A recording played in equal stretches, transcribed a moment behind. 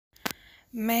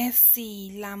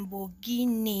Messi,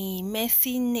 Lamborghini,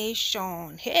 Messi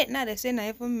Nation. Hey, now they say not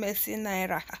even Messi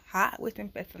Naira. Ha, waiting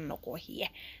person no go here.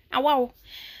 Now wow.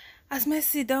 As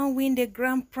Messi don't win the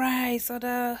grand prize,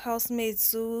 other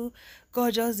housemates who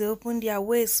gorgeous they open their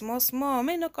ways small.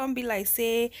 May not come be like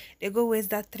say they go waste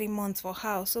that 3 months for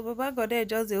house. So Baba God there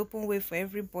just the open way for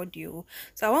everybody. Oh.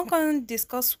 So I want to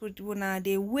discuss with you now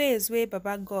the ways where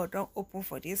Baba God don't open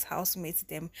for these housemates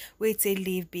them wait till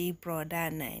leave Big Brother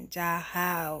Naija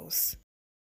house.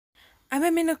 I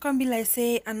may not come be like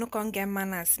say I no can get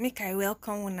manners. Make I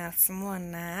welcome una small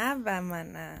na aba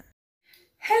mana.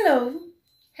 Hello,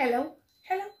 hello,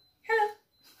 hello, hello.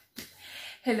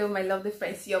 Hello, my lovely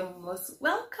friends. You're most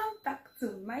welcome back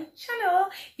to my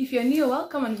channel. If you're new,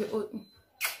 welcome, and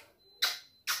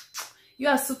you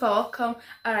are super welcome.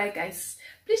 Alright guys,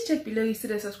 please check below. You see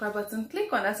the subscribe button.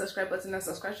 Click on that subscribe button and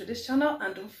subscribe to this channel,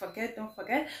 and don't forget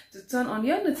to turn on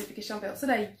your notification bell so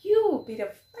that you will be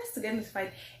the first to get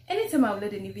notified anytime I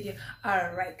upload a new video.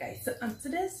 Alright guys, so on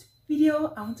today's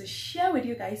video I want to share with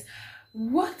you guys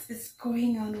what is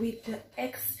going on with the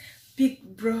ex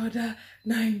Big Brother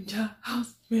Naija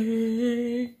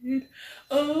housemate.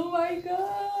 Oh my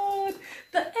god,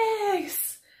 the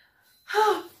ex.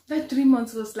 That 3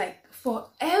 months was like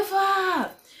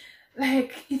forever.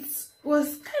 Like it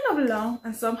was kind of long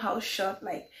and somehow short.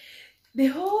 Like the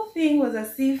whole thing was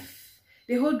as if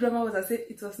the whole drama was as if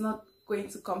it was not going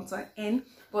to come to an end,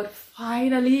 but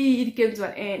finally it came to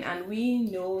an end, and we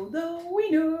know the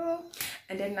winner.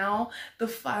 And then now the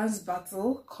fans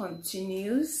battle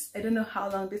continues. I don't know how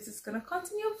long this is gonna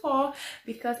continue for,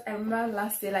 because I remember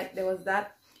last year, like there was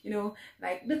that, you know,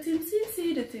 like the team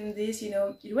CC, the team this, you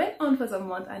know, it went on for some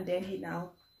months, and then he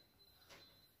now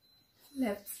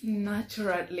left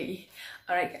naturally.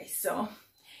 All right guys, so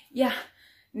yeah,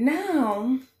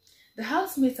 now the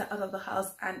housemates are out of the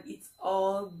house, and it's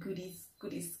all goodies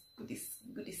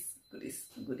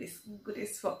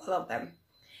for all of them.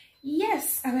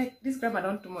 Yes, I like this grandma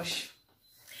don't too much.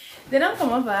 They don't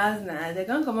come up for us now. They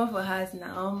can't come up for us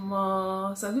now.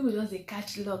 More. Some people just they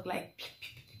catch luck like,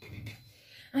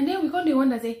 and then we got the one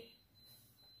that say,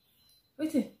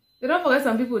 wait, they don't forget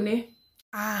some people name.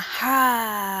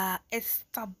 Aha,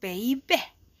 Esther baby.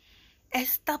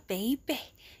 Esther baby.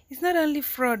 It's not only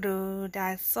Frodo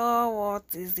that saw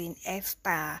what is in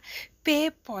Esther.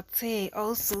 Pepote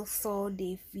also saw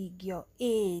the figure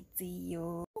 8.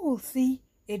 You will see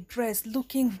a dress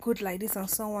looking good like this on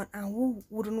someone, and who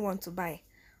wouldn't want to buy?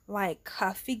 Like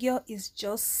her figure is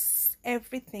just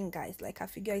everything, guys. Like her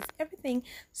figure is everything.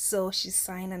 So she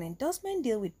signed an endorsement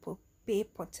deal with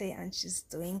Pepote, and she's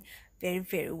doing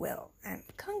very well. And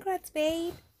congrats,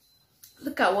 babe.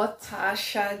 Look at what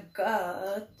Tasha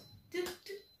got.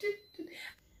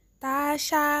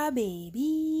 Tasha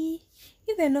baby,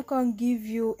 if they not can give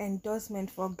you endorsement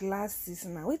for glasses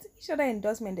now, wait, which other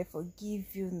endorsement they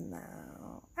forgive you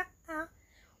now?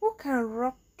 Who can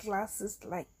rock glasses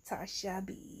like Tasha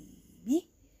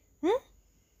baby?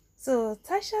 So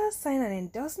Tasha signed an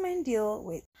endorsement deal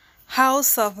with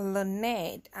House of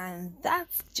Lynette, and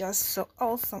that's just so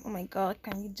awesome. Oh my god,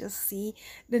 can you just see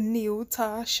the new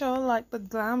Tasha? Like the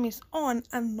glam is on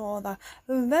another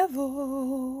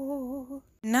level.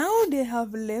 Now they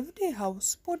have left the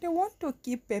house, but they want to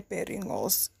keep peppering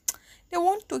us. They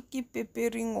want to keep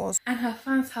peppering us, and her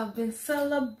fans have been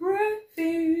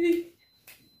celebrating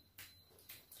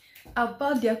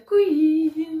about their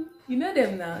queen. You know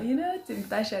them now. You know Team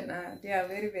Tasha now. They are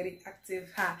very active.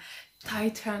 Her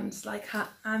titans, like her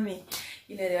army.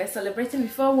 You know, they were celebrating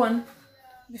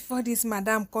before this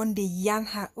madam con the yarn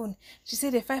her own. She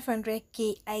said the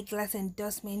 500k eyeglass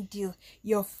endorsement deal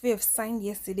your fave signed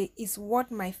yesterday is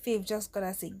what my fave just got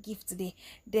as a gift today.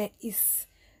 There is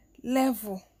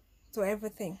level to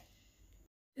everything.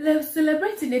 They're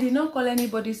celebrating. They did not call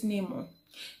anybody's name.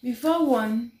 Before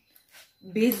one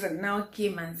Basil now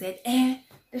came and said,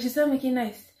 that she's not making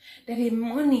nice. That the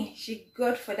money she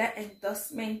got for that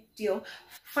endorsement deal,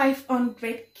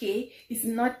 500k, is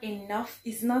not enough.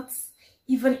 It's not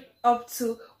even up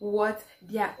to what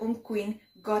their own queen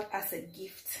got as a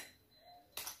gift.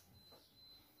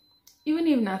 Even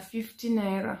if not 50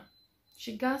 naira,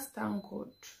 she got thank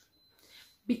God,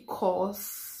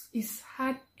 because it's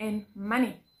hard-earned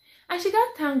money. And she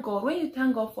got thank God. When you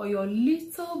thank God for your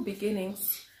little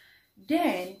beginnings,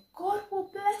 then God will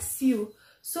bless you.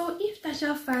 So if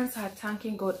Tasha fans are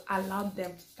thanking God, allow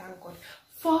them to thank God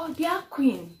for their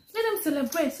queen. Let them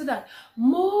celebrate so that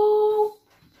more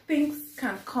things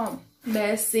can come.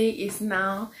 Messi is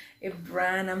now a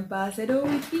brand ambassador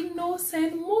with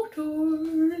Innocent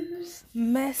Motors.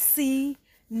 Messi,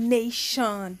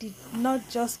 Nation did not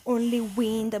just only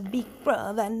win the Big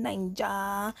Brother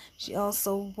Ninja, she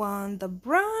also won the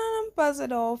brand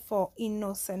ambassador for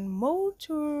Innocent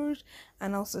Motors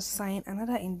and also signed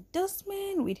another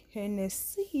endorsement with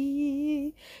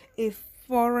Hennessy, a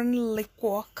foreign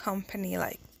liquor company.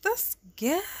 Like, this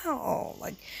girl,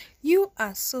 like, you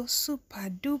are so super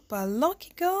duper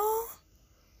lucky, girl.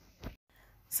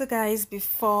 So guys,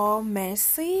 before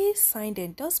Mercy signed the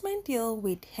endorsement deal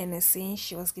with Hennessy,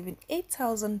 she was given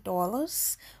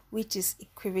 $8,000, which is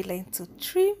equivalent to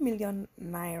 3 million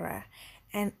naira.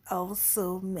 And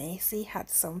also Mercy had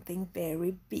something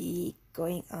very big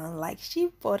going on, like she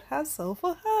bought herself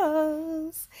a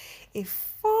house, a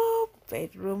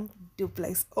 4-bedroom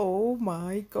duplex. Oh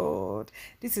my god,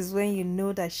 this is when you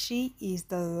know that she is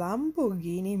the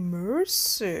Lamborghini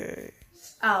Mercy.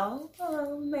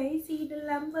 Oh, Macy, the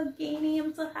Lamborghini,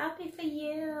 I'm so happy for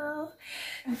you.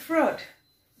 And fraud.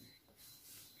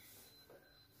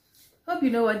 Hope you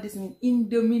know what this means.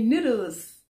 Indomie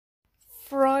noodles.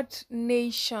 Fraud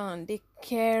Nation, the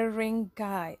caring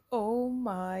guy. Oh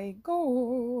my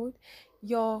god.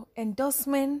 Your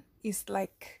endorsement is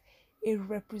like a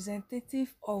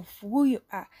representative of who you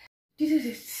are.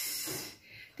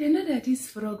 They know that this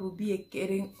fraud will be a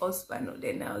caring husband. Or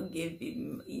they now gave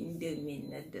him Indomie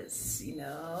noodles, you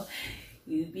know.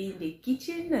 He'll be in the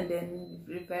kitchen and then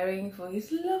preparing for his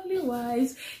lovely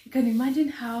wives. You can imagine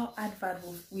how advert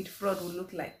with fraud will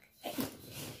look like. Hey,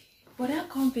 but that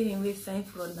company will sign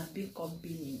fraud na big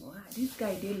company. Wow, this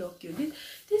guy they lock you.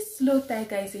 This low tie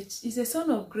guy is a son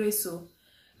of grace. So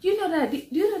do you know that? Do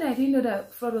you know that I didn't know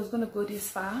that fraud was gonna go this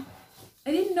far?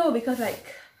 I didn't know because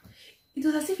like it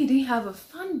was as if he didn't have a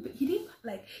fan. He didn't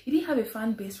have a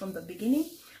fan base from the beginning,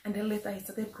 and then later he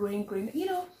started growing. You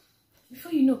know,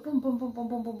 before you know, boom, boom, boom, boom,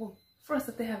 boom, boom, boom. Fraud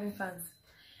started having fans,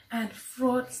 and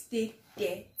fraud stayed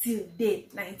there till day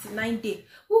 99 day.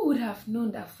 Who would have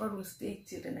known that fraud would stay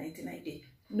till the 99 day?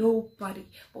 Nobody.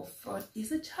 But fraud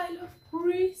is a child of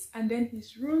grace, and then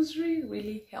his rosary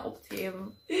really helped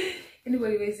him.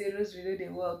 Anybody will say rosary they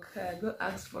work, go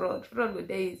ask fraud. Fraud would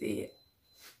there say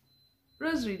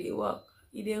rosary they work.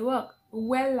 They work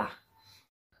wella.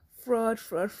 Fraud,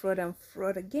 and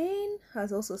fraud again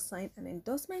has also signed an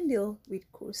endorsement deal with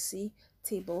Kursi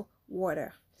Table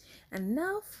Water. And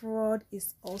now Fraud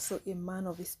is also a man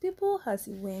of his people as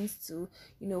he went to,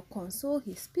 console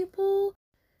his people.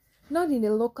 Not in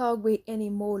a local way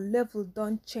anymore. Level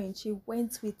don't change. He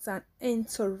went with an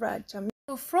entourage.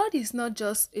 So Fraud is not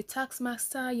just a tax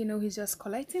master, he's just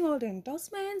collecting all the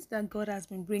endorsements that God has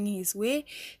been bringing his way.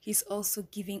 He's also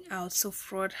giving out. So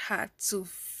Fraud had to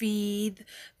feed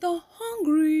the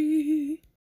hungry.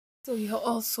 So he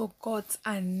also got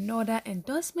another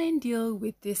endorsement deal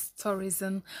with this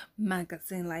tourism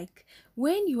magazine. Like,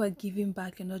 when you are giving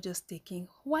back, you're not just taking.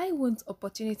 Why won't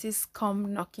opportunities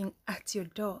come knocking at your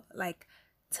door? Like,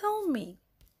 tell me.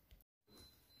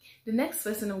 The next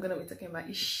person I'm gonna be talking about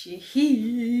is Shehi.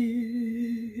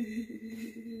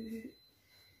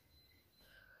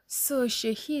 So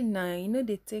Shehi now,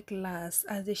 they take last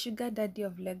as the sugar daddy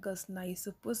of Lagos now. You're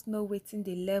supposed to know waiting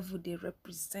the level they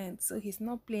represent. So he's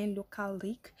not playing local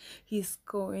league. He's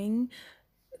going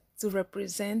to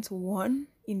represent one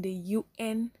in the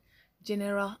UN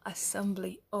General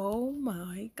Assembly. Oh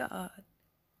my God.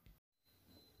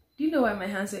 Do you know why my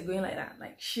hands are going like that?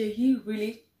 Like Shehi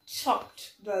really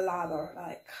chopped the ladder,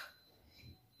 like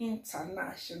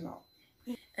international.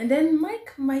 And then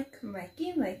Mikey,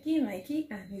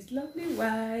 and his lovely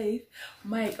wife,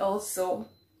 Mike also.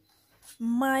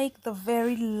 Mike, the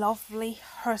very lovely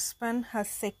husband, has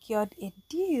secured a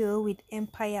deal with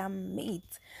Empire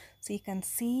Meat. So you can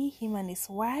see him and his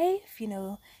wife,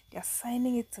 they're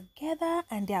signing it together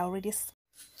and they're already.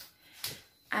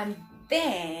 And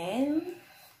then,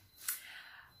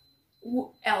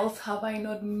 who else have I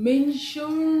not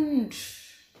mentioned?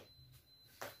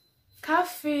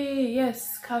 Kathy,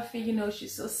 yes, Kathy,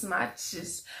 she's so smart.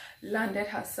 She's landed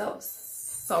herself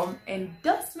some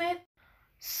endorsement.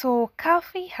 So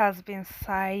Kathy has been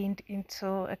signed into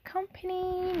a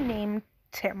company named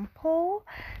Temple.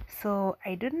 So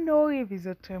I don't know if it's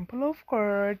a Temple of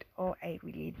God or I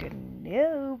really don't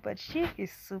know, but she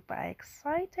is super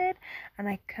excited and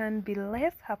I can't be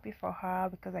less happy for her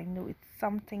because I know it's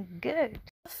something good.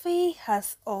 Kathy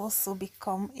has also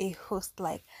become a host.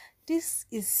 Like, this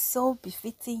is so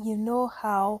befitting.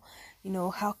 How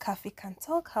Kathy can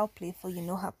talk, how playful,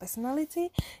 her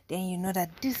personality. Then you know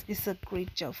that this is a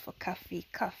great job for Kathy.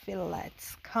 Kathy,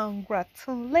 let's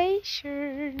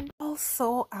congratulations.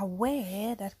 Also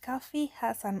aware that Kathy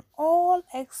has an all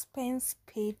expense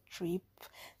paid trip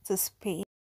to Spain.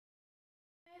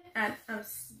 and I'm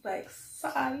super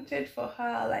excited for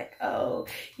her. Like, oh,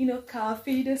 you know,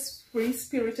 Kathy, this free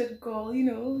spirited girl, you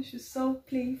know, she's so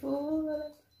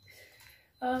playful.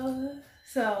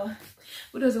 So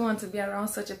who doesn't want to be around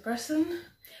such a person?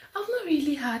 I've not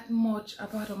really heard much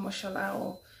about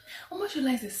Omoshola.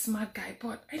 Omoshola is a smart guy,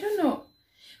 but I don't know.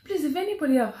 Please, if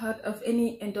anybody have heard of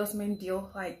any endorsement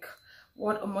deal like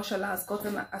what Omoshola has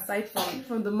gotten, aside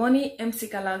from the money MC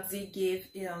Galaxy gave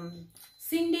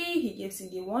Cindy, he gave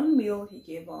Cindy 1 mil, he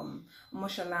gave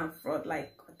Omoshola and fraud,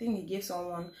 like I think he gave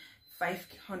someone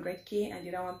 500k and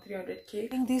the other one 300k. I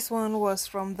think this one was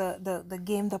from the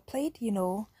game they played, you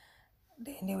know.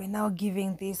 Then they were now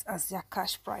giving this as their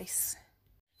cash prize.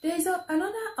 There's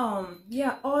another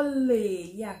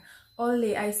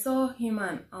Ole. I saw him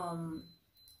and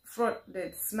fraud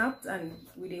that snapped and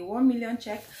with a 1 million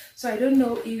check. So I don't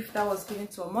know if that was given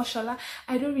to Omoshola.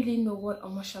 I don't really know what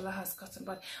Omoshola has gotten,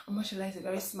 but Omoshola is a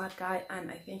very smart guy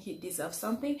and I think he deserves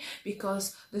something,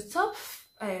 because the top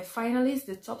finalists,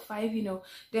 the top 5, you know,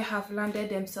 they have landed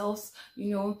themselves,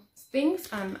 you know, things,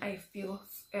 and I feel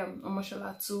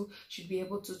Omoshola too should be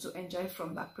able to enjoy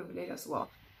from that privilege as well.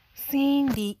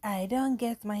 Cindy, I don't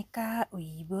get my car.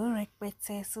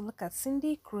 So look at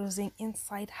Cindy cruising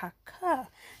inside her car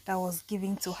that was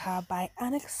given to her by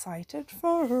an excited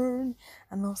fan.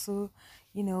 And also,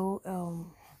 you know,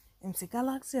 MC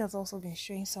Galaxy has also been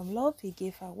showing some love. He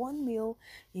gave her 1 mil.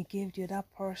 He gave the other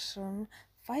person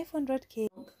 500k.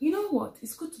 You know what?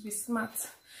 It's good to be smart.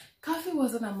 Kathy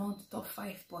wasn't among the top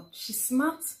 5, but she's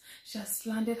smart. She has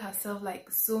landed herself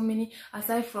like so many.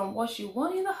 Aside from what she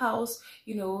won in the house,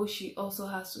 you know, she also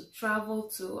has to travel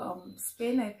to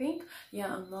Spain, I think.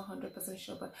 Yeah, I'm not 100%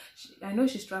 sure, but I know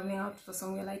she's traveling out for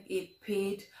somewhere like a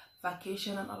paid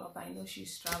vacation and all of that. I know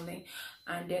she's traveling,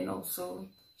 and then also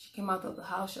she came out of the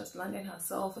house, she has landed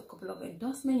herself a couple of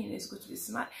endorsements. You know, it's good to be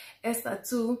smart. Esther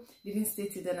too didn't stay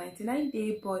till the 99th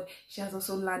day, but she has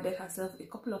also landed herself a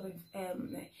couple of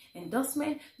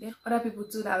endorsements. Then other people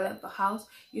too that left the house,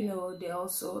 you know, they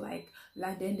also like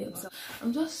landed themselves.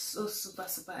 I'm just so super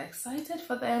excited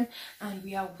for them, and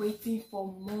we are waiting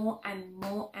for more and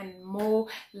more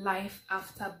life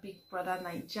after Big Brother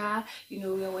Naija. You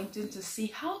know, we are waiting to see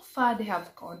how far they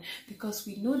have gone, because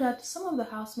we know that some of the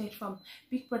housemates from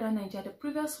Big Brother Naija, the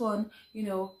previous one, you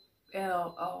know,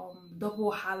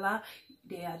 Double Hala,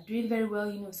 they are doing very well.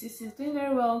 You know, Sissy is doing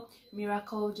very well.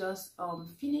 Miracle just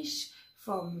finished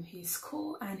from his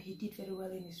school and he did very well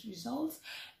in his results.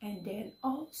 And then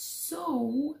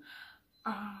also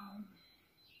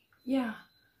yeah,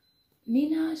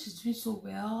 Nina, she's doing so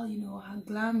well. You know, her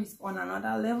glam is on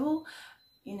another level.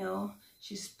 You know,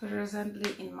 she's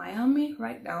presently in Miami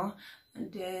right now.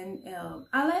 And then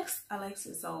Alex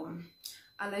is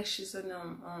Alex, she's in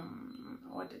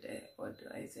what do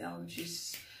I say,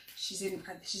 she's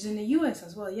in the US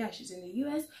as well. Yeah, she's in the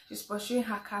US. She's pursuing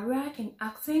her career in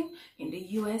acting in the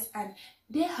US, and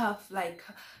they have like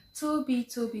Toby.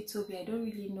 I don't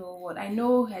really know what. I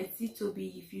know I see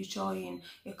Toby feature in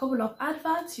a couple of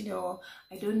adverts. You know,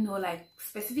 I don't know like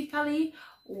specifically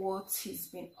what he's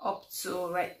been up to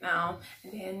right now.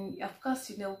 And then of course,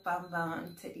 you know, Bam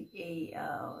Bam, Teddy A.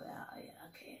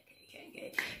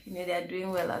 Okay. You know, they're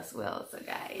doing well as well. So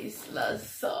guys, lots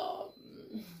some.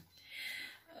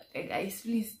 Okay guys,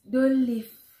 please don't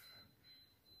leave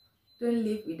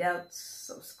without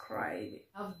subscribing.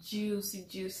 I have juicy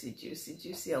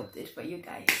update for you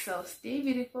guys. So stay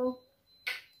beautiful.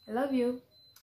 I love you.